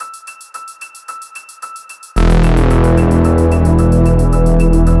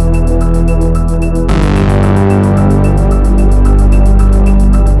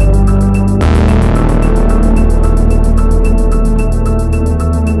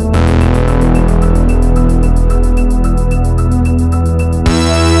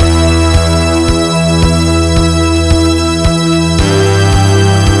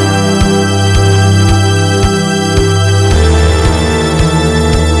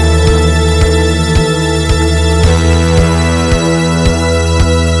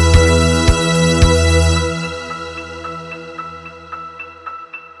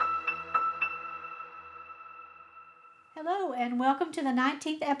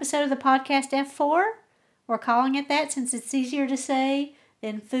19th episode of the podcast F4. We're calling it that since it's easier to say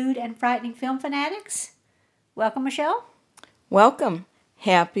than Food and Frightening Film Fanatics. Welcome, Michelle. Welcome.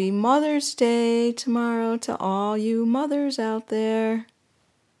 Happy Mother's Day tomorrow to all you mothers out there.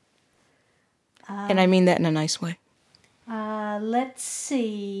 And I mean that in a nice way. Let's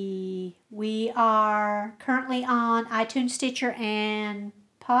see. We are currently on iTunes, Stitcher, and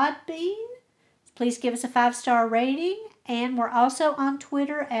Podbean. Please give us a 5-star rating. And we're also on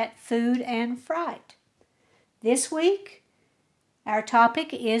Twitter at Food and Fright. This week, our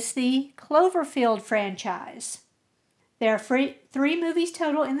topic is the Cloverfield franchise. There are 3 movies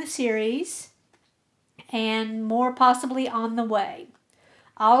total in the series, and more possibly on the way.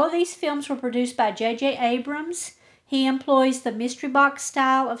 All of these films were produced by J.J. Abrams. He employs the mystery box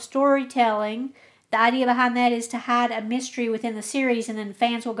style of storytelling. The idea behind that is to hide a mystery within the series, and then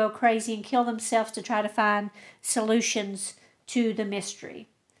fans will go crazy and kill themselves to try to find solutions to the mystery.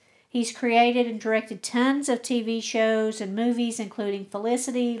 He's created and directed tons of TV shows and movies, including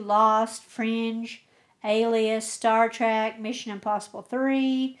Felicity, Lost, Fringe, Alias, Star Trek, Mission Impossible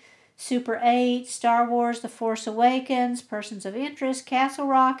 3, Super 8, Star Wars, The Force Awakens, Persons of Interest, Castle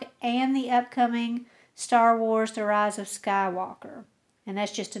Rock, and the upcoming Star Wars, The Rise of Skywalker. And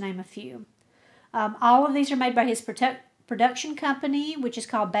that's just to name a few. All of these are made by his production company, which is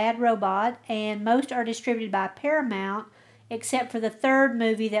called Bad Robot, and most are distributed by Paramount, except for the 3rd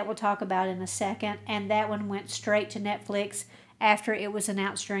movie that we'll talk about in a second, and that one went straight to Netflix after it was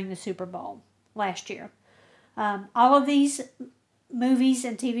announced during the Super Bowl last year. All of these movies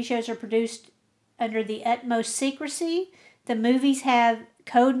and TV shows are produced under the utmost secrecy. The movies have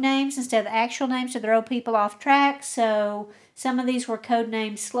code names instead of actual names to throw people off track, so some of these were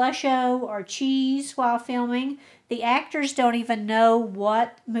codenamed Slusho or Cheese while filming. The actors don't even know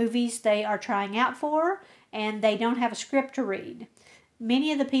what movies they are trying out for, and they don't have a script to read.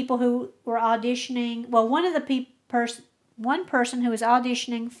 Many of the people who were auditioning, well, one person who was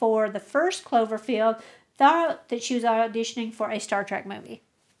auditioning for the first Cloverfield thought that she was auditioning for a Star Trek movie.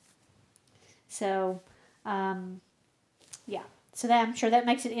 So, yeah. So I'm sure that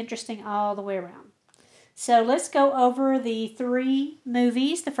makes it interesting all the way around. So let's go over the 3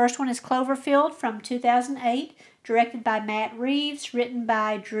 movies. The first one is Cloverfield from 2008, directed by Matt Reeves, written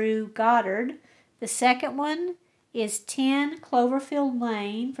by Drew Goddard. The second one is 10 Cloverfield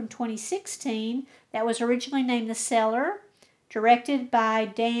Lane from 2016. That was originally named The Cellar, directed by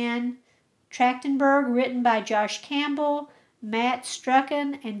Dan Trachtenberg, written by Josh Campbell, Matt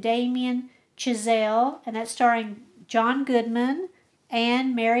Strachan, and Damien Chazelle, and that's starring John Goodman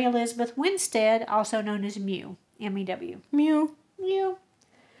and Mary Elizabeth Winstead, also known as Mew, M-E-W. Mew. Mew.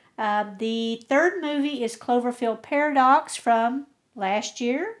 The 3rd movie is Cloverfield Paradox from last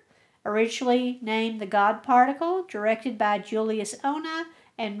year, originally named The God Particle, directed by Julius Ona,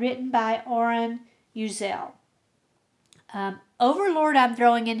 and written by Oren Uziel. Overlord I'm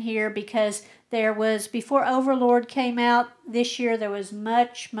throwing in here because before Overlord came out this year, there was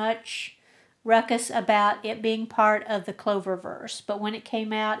much ruckus about it being part of the Cloververse. But when it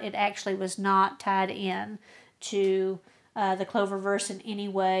came out, it actually was not tied in to the Cloververse in any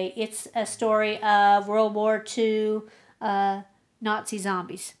way. It's a story of World War II Nazi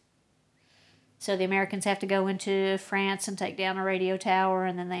zombies. So the Americans have to go into France and take down a radio tower,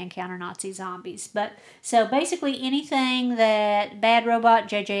 and then they encounter Nazi zombies. So basically anything that Bad Robot,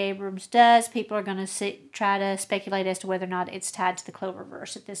 J.J. Abrams does, people are going to try to speculate as to whether or not it's tied to the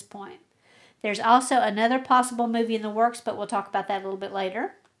Cloververse at this point. There's also another possible movie in the works, but we'll talk about that a little bit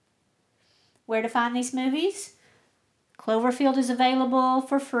later. Where to find these movies? Cloverfield is available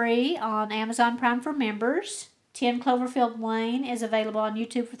for free on Amazon Prime for members. 10 Cloverfield Lane is available on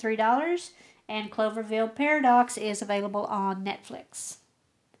YouTube for $3. And Cloverfield Paradox is available on Netflix.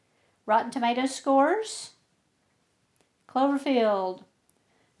 Rotten Tomatoes scores. Cloverfield.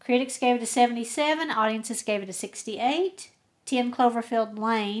 Critics gave it a 77. Audiences gave it a 68. 10 Cloverfield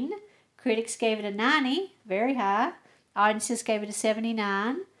Lane. Critics gave it a 90. Very high. Audiences gave it a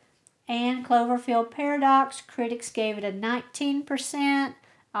 79. And Cloverfield Paradox. Critics gave it a 19%.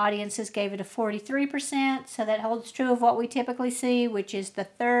 Audiences gave it a 43%. So that holds true of what we typically see, which is the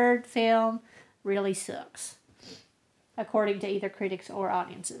 3rd film really sucks, according to either critics or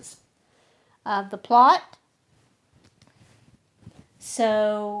audiences. The plot.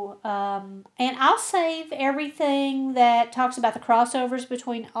 So, and I'll save everything that talks about the crossovers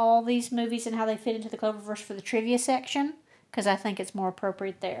between all these movies and how they fit into the Cloververse for the trivia section, because I think it's more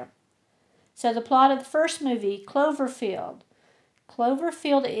appropriate there. So the plot of the first movie, Cloverfield.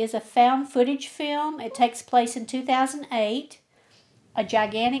 Cloverfield is a found footage film. It takes place in 2008. A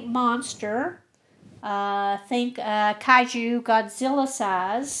gigantic monster Think kaiju Godzilla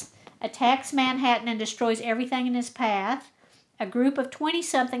size, attacks Manhattan and destroys everything in his path. A group of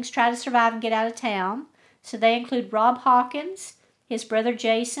 20-somethings try to survive and get out of town. So they include Rob Hawkins, his brother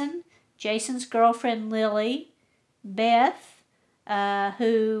Jason, Jason's girlfriend Lily, Beth,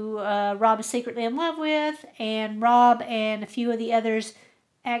 who Rob is secretly in love with, and Rob and a few of the others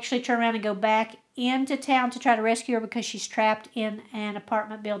actually turn around and go back into town to try to rescue her because she's trapped in an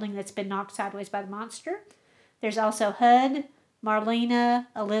apartment building that's been knocked sideways by the monster. There's also Hud, Marlena,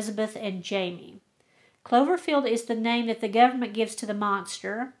 Elizabeth, and Jamie. Cloverfield is the name that the government gives to the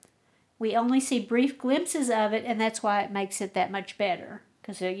monster. We only see brief glimpses of it, and that's why it makes it that much better.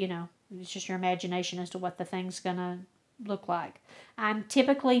 Because, it's just your imagination as to what the thing's going to look like. I'm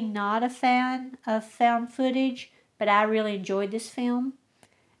typically not a fan of found footage, but I really enjoyed this film.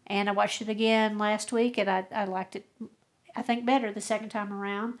 And I watched it again last week, and I liked it, I think, better the second time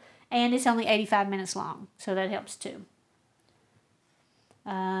around. And it's only 85 minutes long, so that helps too.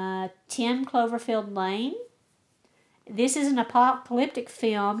 10 Cloverfield Lane. This is an apocalyptic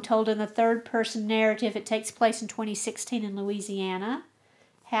film told in the third-person narrative. It takes place in 2016 in Louisiana.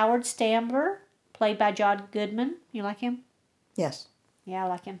 Howard Stambler, played by John Goodman. You like him? Yes. Yeah, I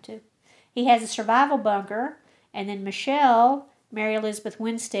like him too. He has a survival bunker, and then Michelle, Mary Elizabeth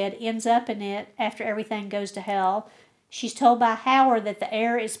Winstead, ends up in it after everything goes to hell. She's told by Howard that the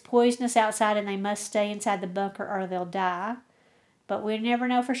air is poisonous outside and they must stay inside the bunker or they'll die. But we never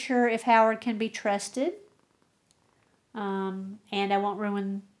know for sure if Howard can be trusted. And I won't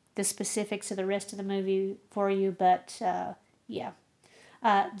ruin the specifics of the rest of the movie for you, but yeah.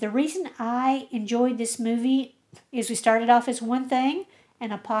 The reason I enjoyed this movie is we started off as one thing,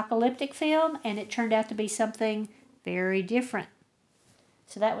 an apocalyptic film, and it turned out to be something very different.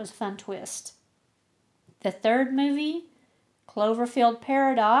 So that was a fun twist. The third movie, Cloverfield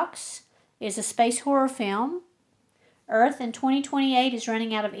Paradox, is a space horror film. Earth in 2028 is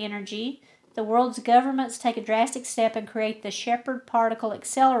running out of energy. The world's governments take a drastic step and create the Shepard Particle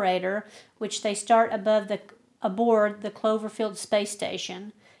Accelerator, which they start aboard the Cloverfield space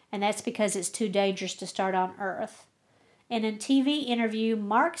station, and that's because it's too dangerous to start on Earth. In a TV interview,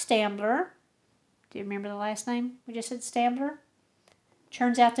 Mark Stambler, do you remember the last name? We just said Stambler?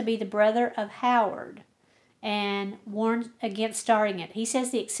 Turns out to be the brother of Howard and warns against starting it. He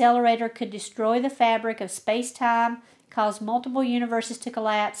says the accelerator could destroy the fabric of space-time, cause multiple universes to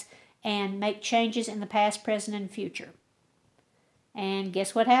collapse, and make changes in the past, present, and future. And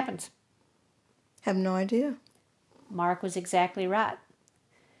guess what happens? Have no idea. Mark was exactly right.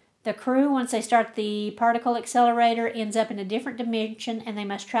 The crew, once they start the particle accelerator, ends up in a different dimension, and they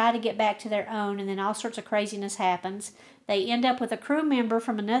must try to get back to their own, and then all sorts of craziness happens. They end up with a crew member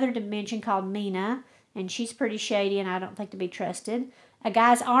from another dimension called Mina, and she's pretty shady and I don't think to be trusted. A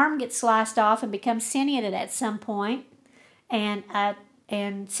guy's arm gets sliced off and becomes sentient at some point,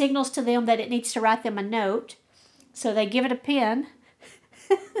 and signals to them that it needs to write them a note. So they give it a pen.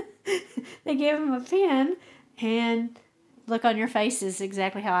 They give him a pen, and look on your face is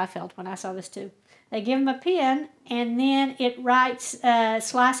exactly how I felt when I saw this too. They give him a pen, and then it writes,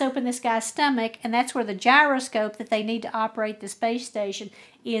 slice open this guy's stomach, and that's where the gyroscope that they need to operate the space station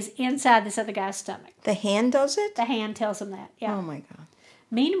is inside this other guy's stomach. The hand does it? The hand tells them that, yeah. Oh my God.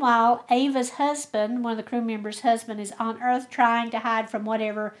 Meanwhile, Ava's husband, one of the crew members' husband, is on Earth trying to hide from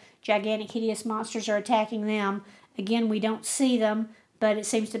whatever gigantic, hideous monsters are attacking them. Again, we don't see them, but it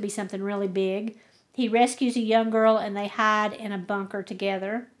seems to be something really big. He rescues a young girl, and they hide in a bunker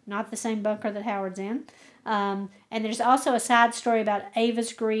together. Not the same bunker that Howard's in. And there's also a side story about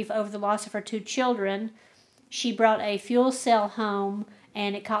Ava's grief over the loss of her 2 children. She brought a fuel cell home,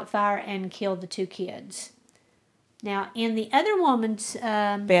 and it caught fire and killed the 2 kids. Now, in the other woman's...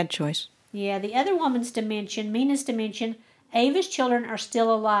 Bad choice. Yeah, the other woman's dimension, Mina's dimension, Ava's children are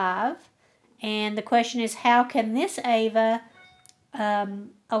still alive. And the question is, how can this Ava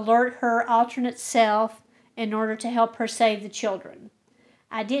alert her alternate self in order to help her save the children?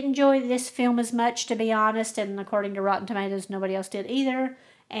 I didn't enjoy this film as much, to be honest, and according to Rotten Tomatoes, nobody else did either.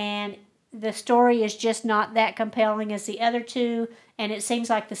 And the story is just not that compelling as the other two, and it seems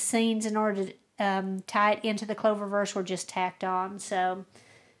like the scenes in order to tie it into the Cloververse were just tacked on. So,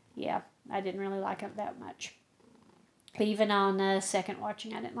 yeah, I didn't really like it that much. Even on second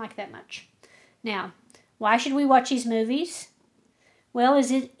watching, I didn't like that much. Now, why should we watch these movies? Well,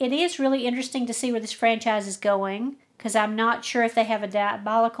 it is really interesting to see where this franchise is going, because I'm not sure if they have a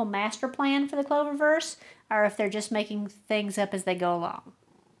diabolical master plan for the Cloververse, or if they're just making things up as they go along.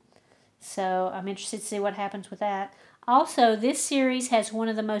 So I'm interested to see what happens with that. Also, this series has one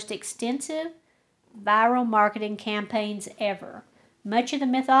of the most extensive viral marketing campaigns ever. Much of the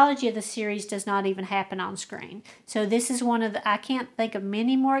mythology of the series does not even happen on screen. So this is one of the, I can't think of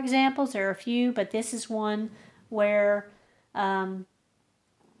many more examples. There are a few, but this is one where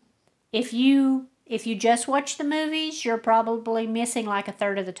if you just watch the movies, you're probably missing like a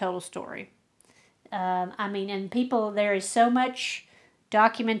third of the total story. And there is so much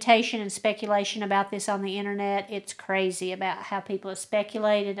documentation and speculation about this on the internet. It's crazy about how people have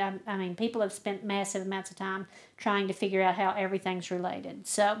speculated. People have spent massive amounts of time trying to figure out how everything's related.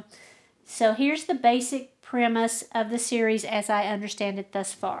 So here's the basic premise of the series as I understand it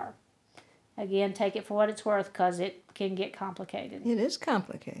thus far. Again, take it for what it's worth because it can get complicated. It is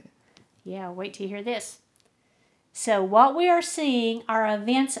complicated. Yeah, wait till you hear this. So what we are seeing are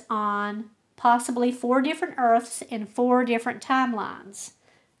events on possibly 4 different Earths in 4 different timelines.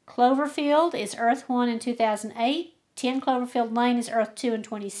 Cloverfield is Earth 1 in 2008. 10 Cloverfield Lane is Earth 2 in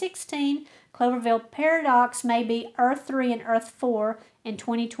 2016. Cloverfield Paradox may be Earth 3 and Earth 4 in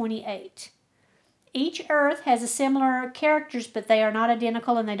 2028. Each Earth has a similar characters, but they are not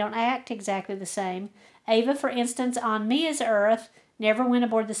identical and they don't act exactly the same. Ava, for instance, on Mia's Earth, never went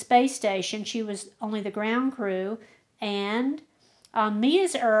aboard the space station. She was only the ground crew. And on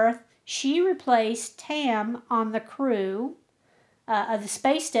Mia's Earth, she replaced Tam on the crew of the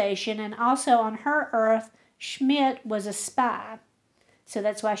space station, and also on her Earth, Schmidt was a spy. So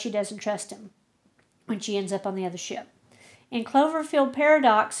that's why she doesn't trust him when she ends up on the other ship. In Cloverfield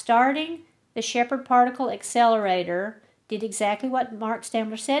Paradox, starting the Shepard Particle Accelerator did exactly what Mark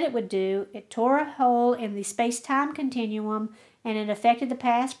Stambler said it would do. It tore a hole in the space-time continuum, and it affected the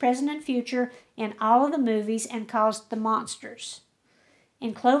past, present, and future in all of the movies and caused the monsters.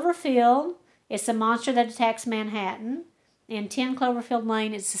 In Cloverfield, it's the monster that attacks Manhattan. In 10 Cloverfield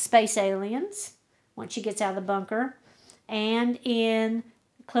Lane, it's the space aliens once she gets out of the bunker. And in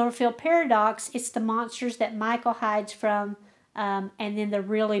Cloverfield Paradox, it's the monsters that Michael hides from, and then the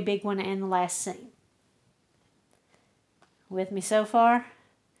really big one in the last scene. With me so far?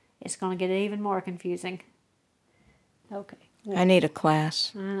 It's going to get even more confusing. Okay. I need a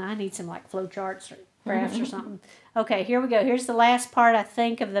class. I need some flow charts or graphs or something. Okay, here we go. Here's the last part, I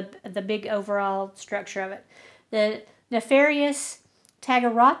think, of the big overall structure of it. The nefarious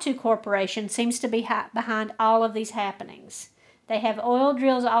Tagaratu Corporation seems to be behind all of these happenings. They have oil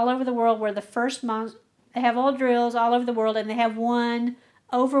drills all over the world and they have one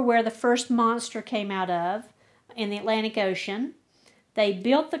over where the first monster came out of in the Atlantic Ocean. They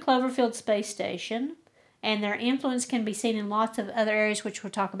built the Cloverfield space station, and their influence can be seen in lots of other areas, which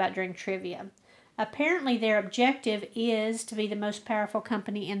we'll talk about during trivia. Apparently, their objective is to be the most powerful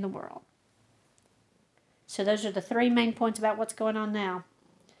company in the world. So those are the 3 main points about what's going on now.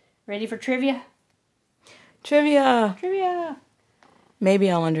 Ready for trivia? Trivia! Trivia! Maybe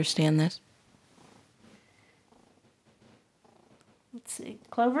I'll understand this. Let's see.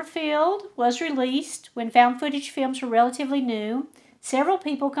 Cloverfield was released when found footage films were relatively new. Several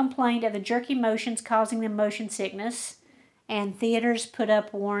people complained of the jerky motions causing them motion sickness, and theaters put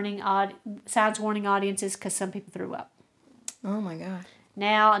up signs warning audiences because some people threw up. Oh my God.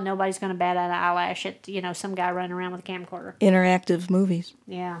 Now nobody's going to bat an eyelash at some guy running around with a camcorder. Interactive movies.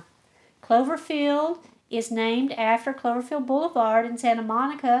 Yeah. Cloverfield is named after Cloverfield Boulevard in Santa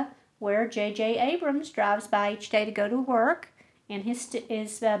Monica, where J.J. Abrams drives by each day to go to work in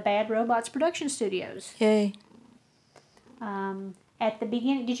his Bad Robots production studios. Yay. At the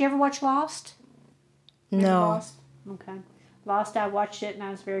beginning, did you ever watch Lost? No. Lost? Okay. Lost, I watched it and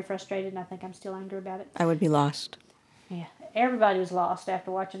I was very frustrated, and I think I'm still angry about it. I would be lost. Yeah, everybody was lost after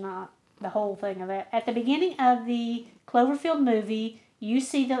watching the whole thing of that. At the beginning of the Cloverfield movie, you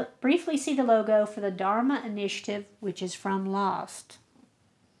briefly see the logo for the Dharma Initiative, which is from Lost.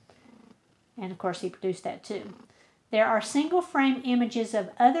 And of course, he produced that too. There are single-frame images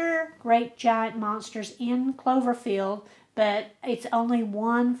of other great giant monsters in Cloverfield, but it's only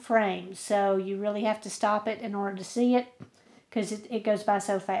one frame, so you really have to stop it in order to see it, because it goes by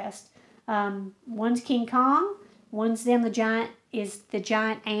so fast. One's King Kong, one's the giant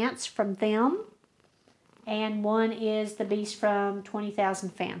ants from Them, and one is the beast from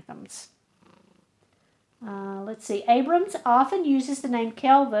 20,000 Fathoms. Let's see. Abrams often uses the name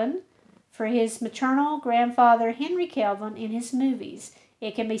Kelvin for his maternal grandfather Henry Kelvin in his movies.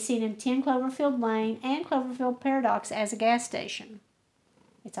 It can be seen in 10 Cloverfield Lane and Cloverfield Paradox as a gas station.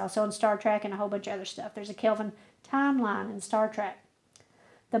 It's also in Star Trek and a whole bunch of other stuff. There's a Kelvin timeline in Star Trek.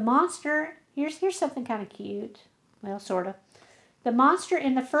 The monster, here's something kind of cute. Well, sort of. The monster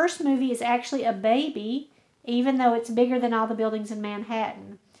in the first movie is actually a baby, even though it's bigger than all the buildings in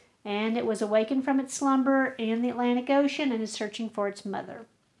Manhattan. And it was awakened from its slumber in the Atlantic Ocean and is searching for its mother.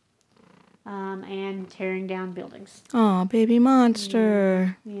 and tearing down buildings. Oh, baby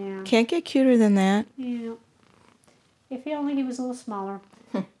monster. Yeah. Can't get cuter than that. Yeah. If only he was a little smaller.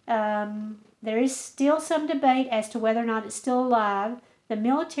 There is still some debate as to whether or not it's still alive. The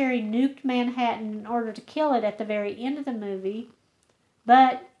military nuked Manhattan in order to kill it at the very end of the movie.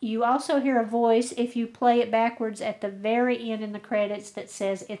 But you also hear a voice if you play it backwards at the very end in the credits that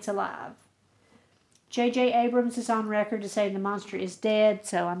says it's alive. J.J. Abrams is on record to say the monster is dead,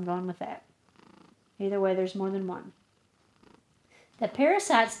 so I'm going with that. Either way, there's more than one. The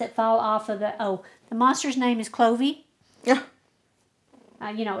parasites that fall off of the monster's name is Clovey. Yeah.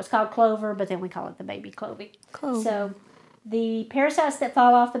 It's called Clover, but then we call it the baby Clovey. Clover. So the parasites that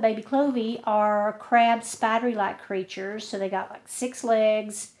fall off the baby Clovey are crab spidery-like creatures. So they got like 6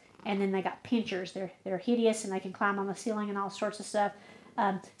 legs, and then they got pinchers. They're hideous, and they can climb on the ceiling and all sorts of stuff.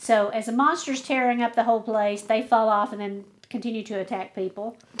 So as the monster's tearing up the whole place, they fall off and then continue to attack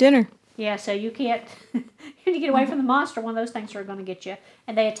people. Dinner. Yeah, so you can't you need to get away from the monster. One of those things are going to get you.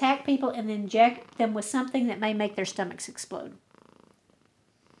 And they attack people and then inject them with something that may make their stomachs explode.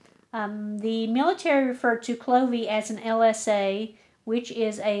 The military referred to Clovey as an LSA, which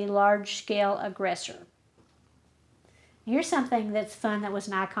is a large-scale aggressor. Here's something that's fun that was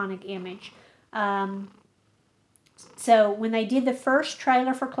an iconic image. So when they did the first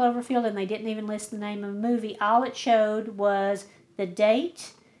trailer for Cloverfield and they didn't even list the name of the movie, all it showed was the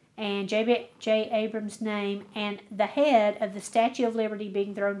date and J. Abrams' name and the head of the Statue of Liberty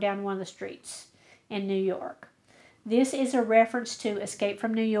being thrown down one of the streets in New York. This is a reference to Escape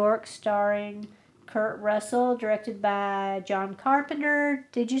from New York, starring Kurt Russell, directed by John Carpenter.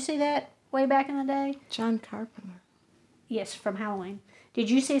 Did you see that way back in the day? John Carpenter. Yes, from Halloween.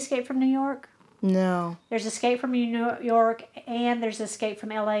 Did you see Escape from New York? No. There's Escape from New York, and there's Escape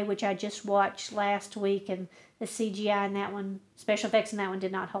from L.A., which I just watched last week, and the CGI in that one, special effects in that one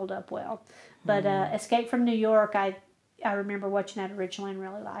did not hold up well. But Escape from New York, I remember watching that originally and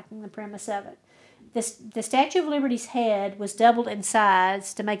really liking the premise of it. The Statue of Liberty's head was doubled in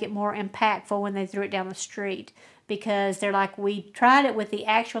size to make it more impactful when they threw it down the street, because they're like, we tried it with the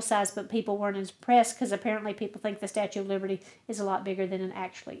actual size, but people weren't impressed because apparently people think the Statue of Liberty is a lot bigger than it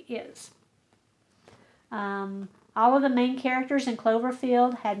actually is. All of the main characters in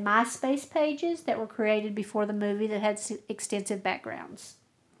Cloverfield had MySpace pages that were created before the movie that had extensive backgrounds.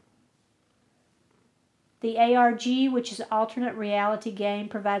 The ARG, which is an alternate reality game,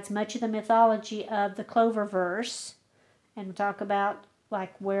 provides much of the mythology of the Cloververse. And we'll talk about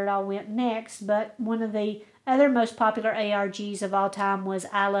like where it all went next. But one of the other most popular ARGs of all time was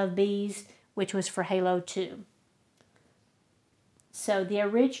I Love Bees, which was for Halo 2. So the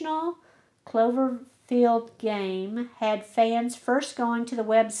original Cloverfield game had fans first going to the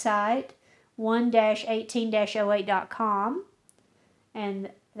website 1-18-08.com, and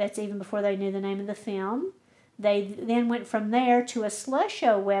that's even before they knew the name of the film. They then went from there to a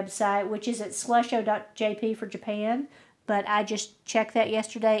Slusho website, which is at slusho.jp for Japan, but I just checked that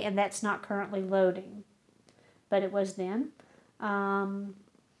yesterday, and that's not currently loading. But it was then. Then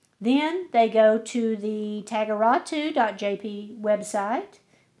they go to the tagaratu.jp website,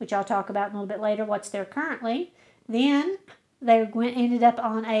 which I'll talk about in a little bit later, what's there currently. Then they ended up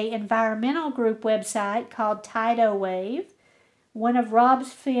on a environmental group website called Tidal Wave. One of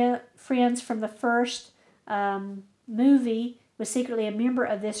Rob's friends from the first movie was secretly a member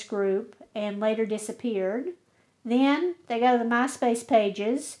of this group and later disappeared. Then they go to the MySpace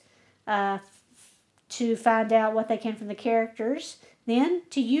pages to find out what they can from the characters. Then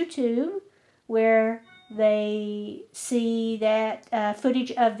to YouTube, where they see that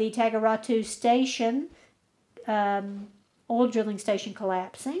footage of the Tagaratu station, oil drilling station,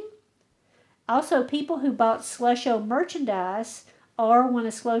 collapsing. Also, people who bought Slusho merchandise or won a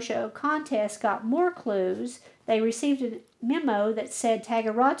Slusho contest got more clues. They received a memo that said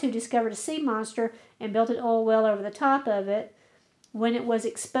Tagaratu discovered a sea monster and built an oil well over the top of it. When it was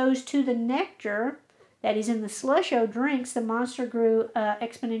exposed to the nectar that is in the Slusho drinks, the monster grew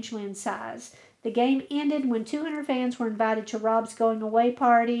exponentially in size. The game ended when 200 fans were invited to Rob's going away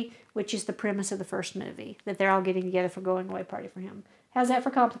party, which is the premise of the first movie, that they're all getting together for going away party for him. How's that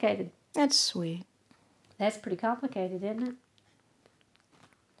for complicated? That's sweet. That's pretty complicated, isn't it?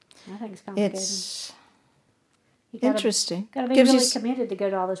 I think it's complicated. It's interesting. Got to be Gives really committed to go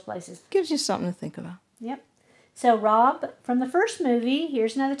to all those places. Gives you something to think about. Yep. So Rob, from the first movie,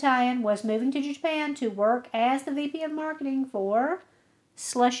 here's another tie-in, was moving to Japan to work as the VP of Marketing for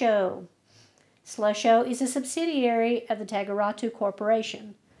Slusho. Slusho is a subsidiary of the Tagaratu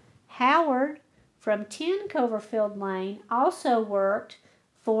Corporation. Howard, from 10 Cloverfield Lane, also worked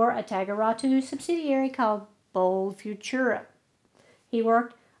for a Tagaratu subsidiary called Bold Futura. He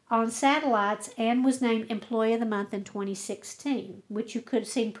worked on satellites and was named Employee of the Month in 2016, which you could have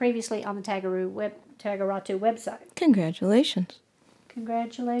seen previously on the Tagaratu website. Congratulations.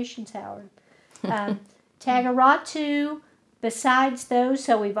 Congratulations, Howard. Tagaratu, besides those,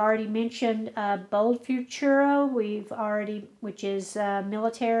 so we've already mentioned Bold Futuro, which is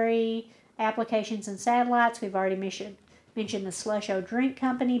military applications and satellites. We've already mentioned the Slusho Drink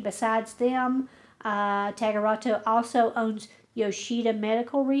Company. Besides them, Tagaratu also owns Yoshida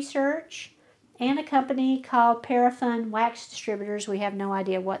Medical Research and a company called Parafun Wax Distributors. We have no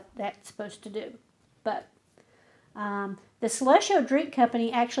idea what that's supposed to do. But the Slusho Drink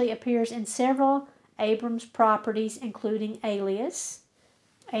Company actually appears in several Abrams properties, including Alias,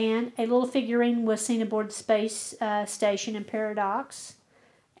 and a little figurine was seen aboard the space station in Paradox.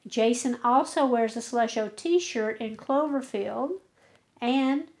 Jason also wears a Slusho t-shirt in Cloverfield,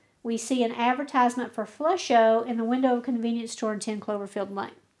 and we see an advertisement for Flusho in the window of a convenience store in 10 Cloverfield Lane.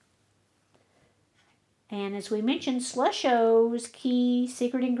 And as we mentioned, Slusho's key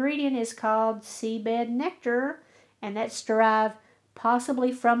secret ingredient is called seabed nectar, and that's derived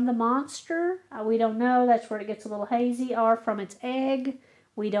possibly from the monster. We don't know. That's where it gets a little hazy. Or from its egg.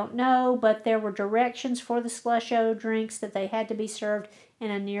 We don't know, but there were directions for the Slusho drinks that they had to be served in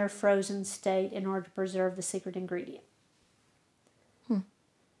a near frozen state in order to preserve the secret ingredient.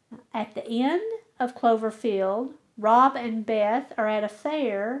 At the end of Cloverfield, Rob and Beth are at a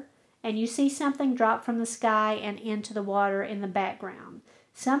fair, and you see something drop from the sky and into the water in the background.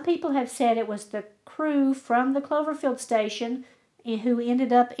 Some people have said it was the crew from the Cloverfield station who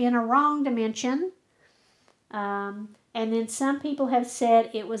ended up in a wrong dimension. And then some people have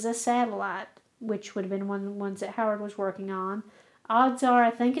said it was a satellite, which would have been one of the ones that Howard was working on. Odds are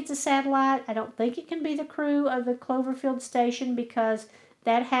I think it's a satellite. I don't think it can be the crew of the Cloverfield station because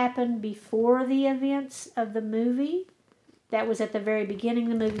that happened before the events of the movie. That was at the very beginning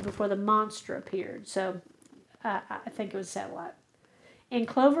of the movie before the monster appeared. So I think it was a satellite. In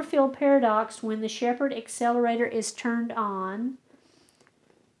Cloverfield Paradox, when the Shepard accelerator is turned on,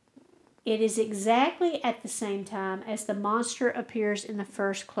 it is exactly at the same time as the monster appears in the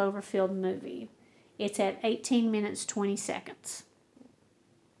first Cloverfield movie. It's at 18 minutes 20 seconds.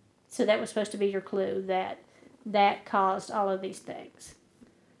 So that was supposed to be your clue that caused all of these things.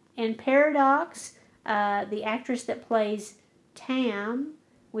 In Paradox, the actress that plays Tam,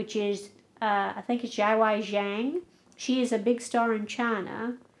 which is, I think it's Jiawei Zhang, she is a big star in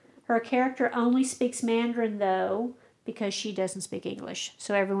China. Her character only speaks Mandarin, though, because she doesn't speak English,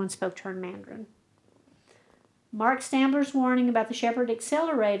 so everyone spoke to her in Mandarin. Mark Stambler's warning about the Shepard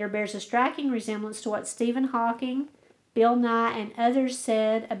accelerator bears a striking resemblance to what Stephen Hawking, Bill Nye, and others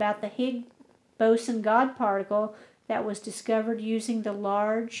said about the Higgs boson God particle that was discovered using the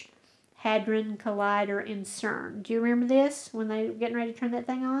Large Hadron Collider in CERN. Do you remember this, when they were getting ready to turn that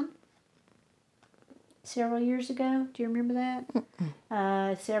thing on? Several years ago? Do you remember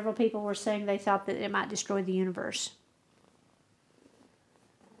that? Several people were saying they thought that it might destroy the universe.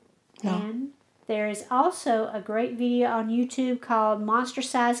 No. And there is also a great video on YouTube called Monster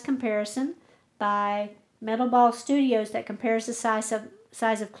Size Comparison by Metal Ball Studios that compares the size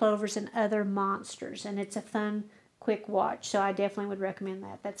of clovers and other monsters. And it's a fun, quick watch. So I definitely would recommend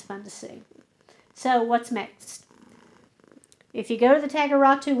that. That's fun to see. So what's next? If you go to the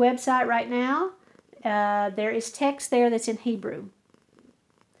Tagaratu website right now, there is text there that's in Hebrew.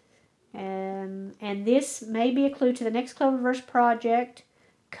 And this may be a clue to the next Cloververse project.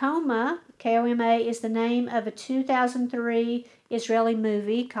 Koma, K-O-M-A, is the name of a 2003 Israeli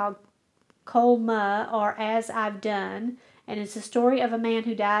movie called Kolma, or As I've Done, and it's the story of a man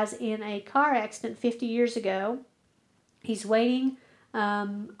who dies in a car accident 50 years ago. He's waiting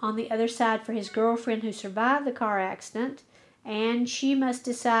on the other side for his girlfriend who survived the car accident, and she must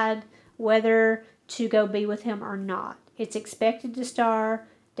decide whether to go be with him or not. It's expected to star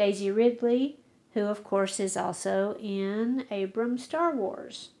Daisy Ridley, who of course is also in Abrams' Star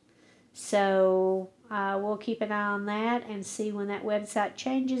Wars. So we'll keep an eye on that and see when that website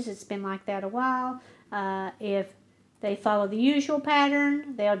changes. It's been like that a while. If they follow the usual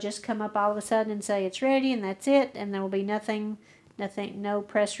pattern, they'll just come up all of a sudden and say it's ready and that's it, and there will be nothing, no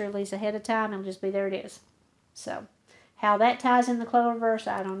press release ahead of time. It'll just be there it is. So how that ties in the Cloververse,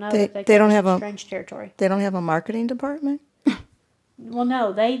 I don't know. They don't have a strange territory. They don't have a marketing department? Well,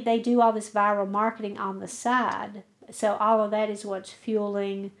 no, they do all this viral marketing on the side. So all of that is what's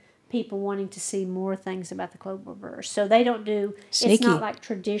fueling people wanting to see more things about the Cloververse. So they don't do, Sneaky. It's not like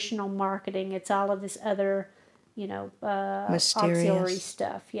traditional marketing. It's all of this other, auxiliary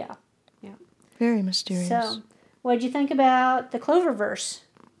stuff. Yeah. Very mysterious. So what did you think about the Cloververse?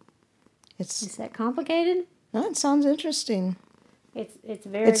 Is that complicated? No, it sounds interesting. It's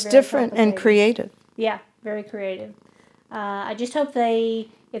very, It's very different and complicated. creative. Yeah, very creative. I just hope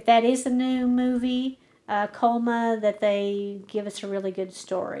if that is the new movie, Colma, that they give us a really good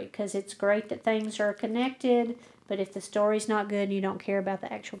story, because it's great that things are connected, but if the story's not good and you don't care about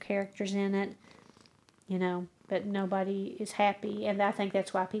the actual characters in it, but nobody is happy, and I think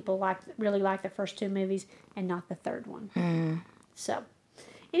that's why people really like the first two movies and not the third one. So,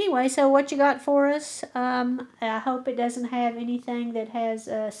 anyway, so what you got for us? I hope it doesn't have anything that has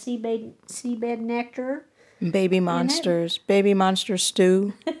seabed nectar. Baby monsters. Baby monster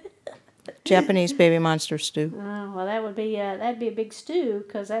stew. Japanese baby monster stew. Oh, well, that'd be a big stew,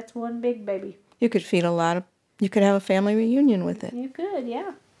 because that's one big baby. You could feed you could have a family reunion with it. You could,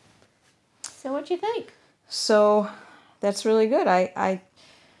 yeah. So what you think? So that's really good. I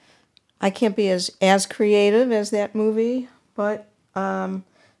can't be as creative as that movie, but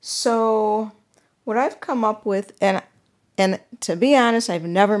so what I've come up with, and to be honest, I've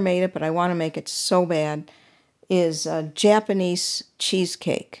never made it, but I want to make it so bad, is a Japanese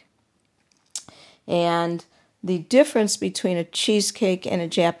cheesecake. And the difference between a cheesecake and a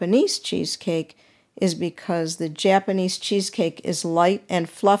Japanese cheesecake is because the Japanese cheesecake is light and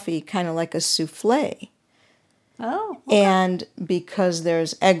fluffy, kind of like a souffle. Oh, okay. And because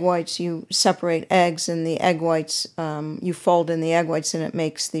there's egg whites, you separate eggs, and the egg whites, you fold in the egg whites, and it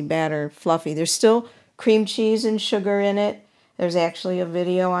makes the batter fluffy. There's still cream cheese and sugar in it. There's actually a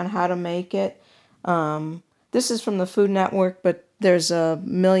video on how to make it. This is from the Food Network, but there's a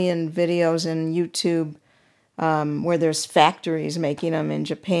million videos in YouTube where there's factories making them in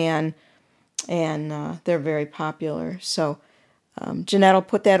Japan, and they're very popular. So Jeanette will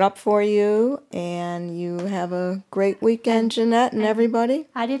put that up for you, and you have a great weekend, Jeanette, and everybody.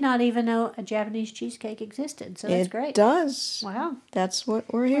 I did not even know a Japanese cheesecake existed, so that's great. It does. Wow. That's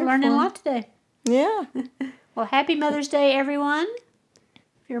what we're here We're learning for. a lot today. Yeah. Well, happy Mother's Day, everyone.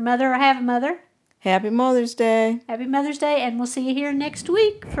 If you're a mother or have a mother, Happy Mother's Day. happy Mother's Day, and we'll see you here next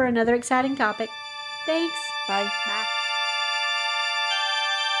week for another exciting topic. Thanks. Bye. Bye.